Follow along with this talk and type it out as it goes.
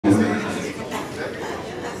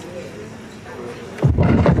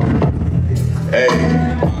Hey,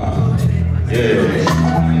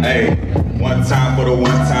 yeah. Hey, one time for the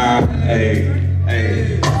one time. Hey,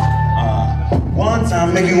 hey. One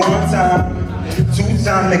time, make it one time. Two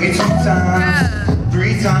times, make it two times.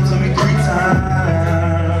 Three times, let me three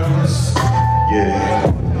times.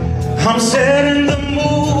 Yeah. I'm setting the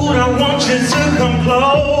mood. I want you to come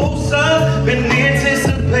closer. Been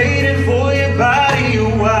anticipating for your body a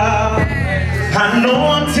while. I know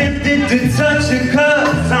I'm tempted to touch you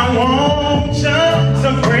 'cause I want you. So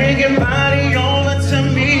bring your body over to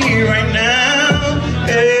me right now.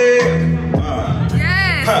 Hey.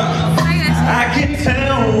 I can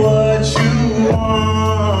tell what you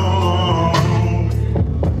want.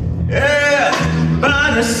 Yeah, by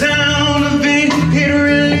the sound of it, it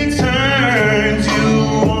really turns you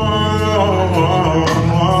on.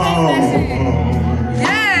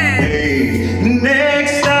 Hey,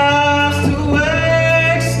 next stop's to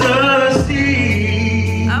ecstasy.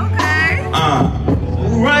 Okay.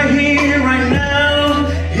 Right here, right now,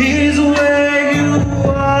 is where you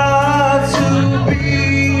are to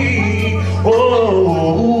be. Oh,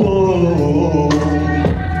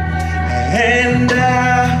 and I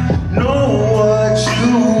know what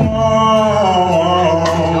you want.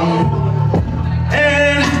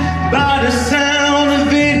 And by the sound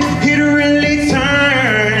of it, it really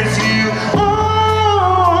turns you on.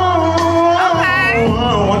 Okay.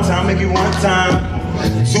 One time, make it one time.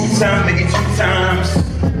 Two times, make it two times.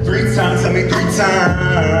 Three times, tell me three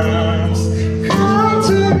times. Come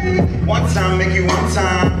to me. One time, make it one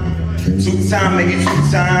time. Two times, make it two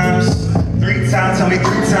times. Three times, tell me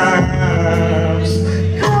three times.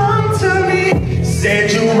 Come to me.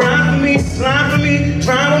 Said you ride for me, slide for me,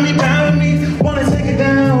 drive with me, pound with me. Wanna take it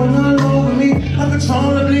down all over me,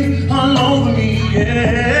 uncontrollably all over me,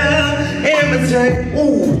 yeah. Imitate,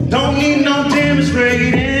 ooh, don't need no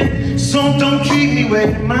demonstrating. So don't keep me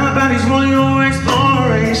waiting. My body's for your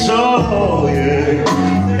exploration, so yeah.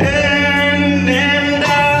 And I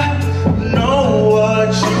know what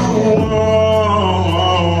you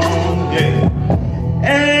want, yeah.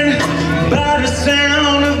 And by the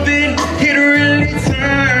sound of it, it really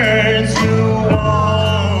turns you on.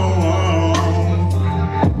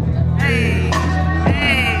 Hey,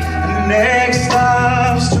 hey. Next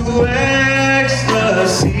stop's to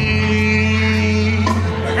ecstasy.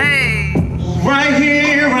 Right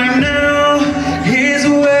here, right now, is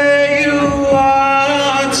where you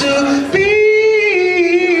are to be.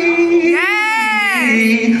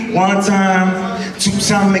 Yeah. One time, two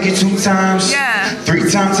times, make it two times. Yeah. Three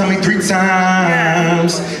times, tell me three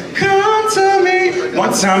times. Come to me.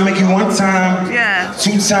 One time, make it one time. Yeah.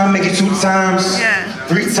 Two times, make it two times. Yeah.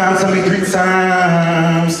 Three times, tell me three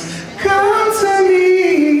times. Come to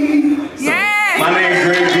me. Yeah. My name is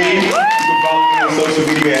GREGG. You can follow me on social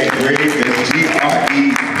media at GREGG.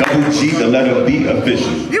 That's GREGG, the letter B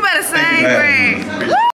official. You better sing, GREGG.